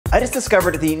I just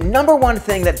discovered the #1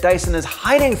 thing that Dyson is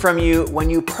hiding from you when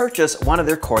you purchase one of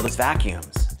their cordless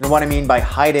vacuums. And what I mean by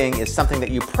hiding is something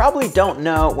that you probably don't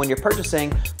know when you're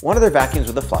purchasing one of their vacuums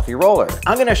with a fluffy roller.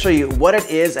 I'm gonna show you what it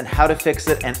is and how to fix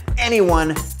it, and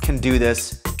anyone can do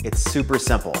this. It's super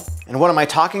simple. And what am I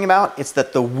talking about? It's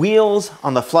that the wheels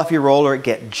on the fluffy roller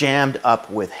get jammed up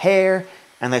with hair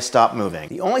and they stop moving.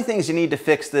 The only things you need to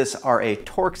fix this are a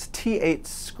Torx T8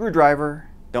 screwdriver.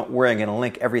 Don't worry, I'm gonna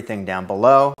link everything down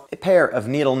below. A pair of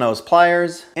needle nose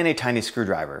pliers and a tiny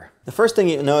screwdriver. The first thing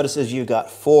you notice is you've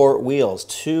got 4 wheels,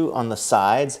 2 on the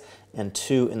sides and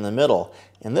 2 in the middle.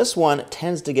 And this one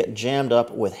tends to get jammed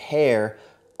up with hair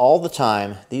all the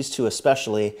time, these 2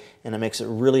 especially, and it makes it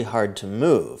really hard to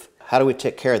move. How do we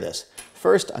take care of this?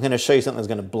 First, I'm gonna show you something that's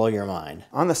gonna blow your mind.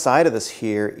 On the side of this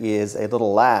here is a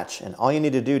little latch, and all you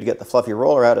need to do to get the fluffy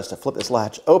roller out is to flip this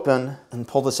latch open and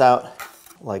pull this out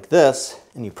like this,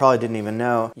 and you probably didn't even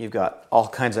know you've got all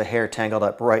kinds of hair tangled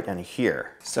up right in here.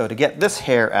 So to get this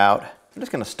hair out, I'm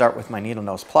just gonna start with my needle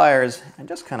nose pliers and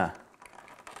just kinda,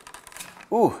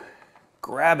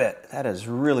 grab it. That is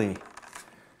really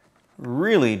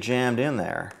jammed in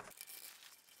there.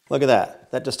 Look at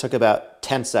that. That just took about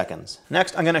 10 seconds.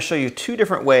 Next, I'm gonna show you 2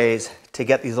 different ways to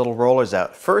get these little rollers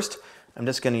out. First, I'm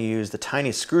just gonna use the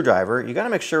tiny screwdriver. You gotta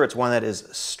make sure it's one that is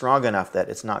strong enough that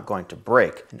it's not going to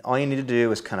break. And all you need to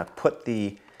do is kind of put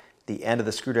the end of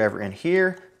the screwdriver in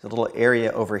here. There's a little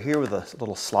area over here with a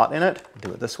little slot in it.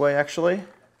 Do it this way, actually.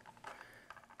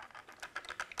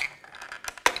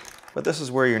 But this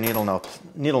is where your needle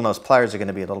nose pliers are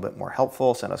gonna be a little bit more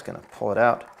helpful, so I'm just gonna pull it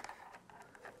out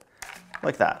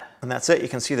like that. And that's it. You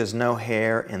can see there's no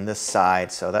hair in this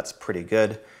side, so that's pretty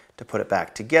good. To put it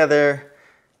back together,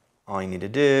 all you need to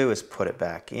do is put it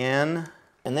back in.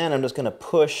 And then I'm just gonna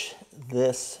push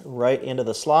this right into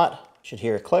the slot. You should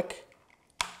hear a click.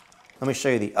 Let me show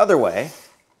you the other way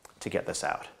to get this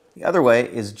out. The other way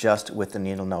is just with the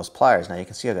needle nose pliers. Now you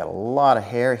can see I've got a lot of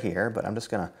hair here, but I'm just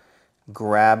gonna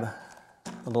grab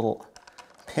a little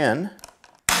pin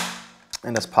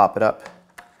and just pop it up,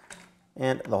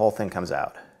 and the whole thing comes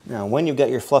out. Now when you've got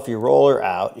your fluffy roller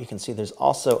out, you can see there's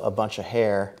also a bunch of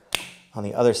hair on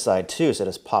the other side too, so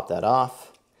just pop that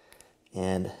off,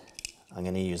 and I'm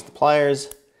gonna use the pliers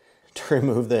to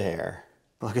remove the hair.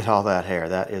 Look at all that hair,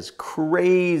 that is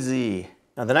crazy.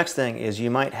 Now the next thing is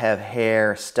you might have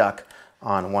hair stuck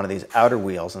on one of these outer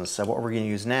wheels, and so what we're gonna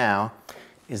use now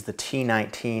is the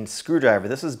T19 screwdriver.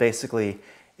 This is basically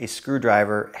a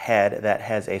screwdriver head that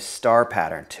has a star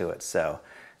pattern to it. So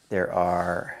there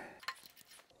are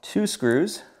 2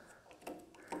 screws.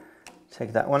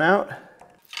 Take that one out,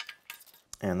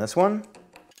 and this one.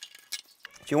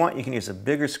 If you want, you can use a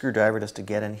bigger screwdriver just to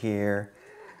get in here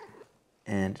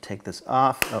and take this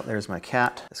off. Oh, there's my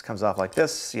cat. This comes off like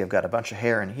this. See, I've got a bunch of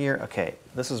hair in here. Okay,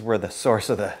 this is where the source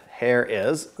of the hair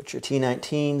is. Put your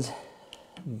T19s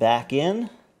back in.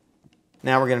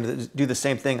 Now we're gonna do the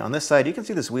same thing on this side. You can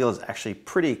see this wheel is actually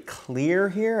pretty clear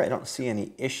here. I don't see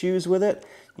any issues with it.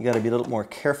 You gotta be a little more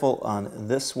careful on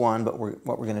this one, but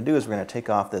what we're gonna do is we're gonna take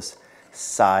off this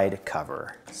side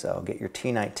cover. So get your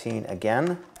T19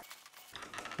 again,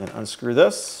 and unscrew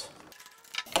this.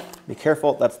 Be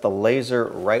careful, that's the laser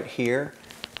right here.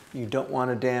 You don't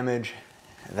wanna damage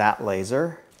that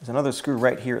laser. There's another screw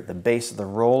right here at the base of the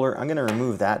roller. I'm gonna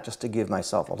remove that just to give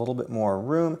myself a little bit more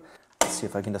room. Let's see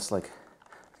if I can just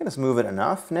move it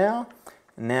enough now.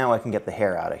 Now I can get the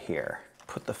hair out of here.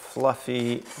 Put the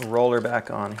fluffy roller back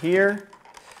on here.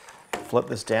 Flip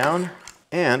this down.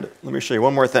 And let me show you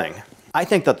one more thing. I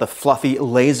think that the fluffy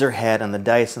laser head on the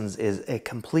Dysons is a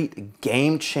complete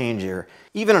game changer.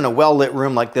 Even in a well-lit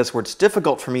room like this where it's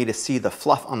difficult for me to see the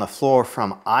fluff on the floor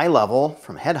from eye level,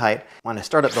 from head height, when I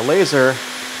start up the laser,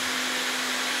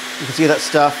 you can see that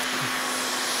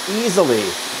stuff easily.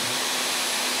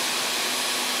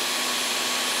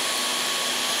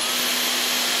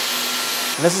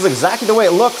 And this is exactly the way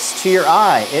it looks to your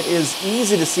eye. It is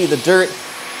easy to see the dirt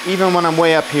even when I'm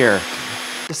way up here.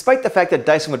 Despite the fact that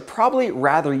Dyson would probably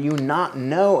rather you not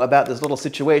know about this little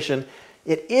situation,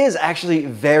 it is actually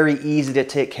very easy to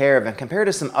take care of. And compared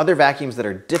to some other vacuums that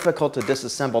are difficult to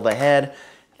disassemble the head,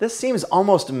 this seems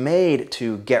almost made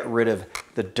to get rid of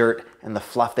the dirt and the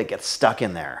fluff that gets stuck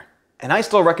in there. And I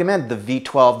still recommend the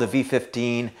V12, the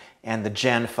V15, and the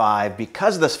Gen 5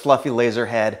 because of this fluffy laser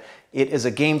head. It is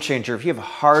a game changer. If you have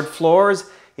hard floors,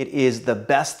 it is the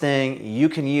best thing you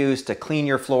can use to clean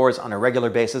your floors on a regular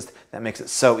basis. That makes it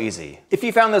so easy. If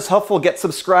you found this helpful, get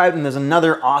subscribed, and there's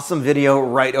another awesome video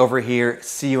right over here.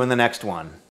 See you in the next one.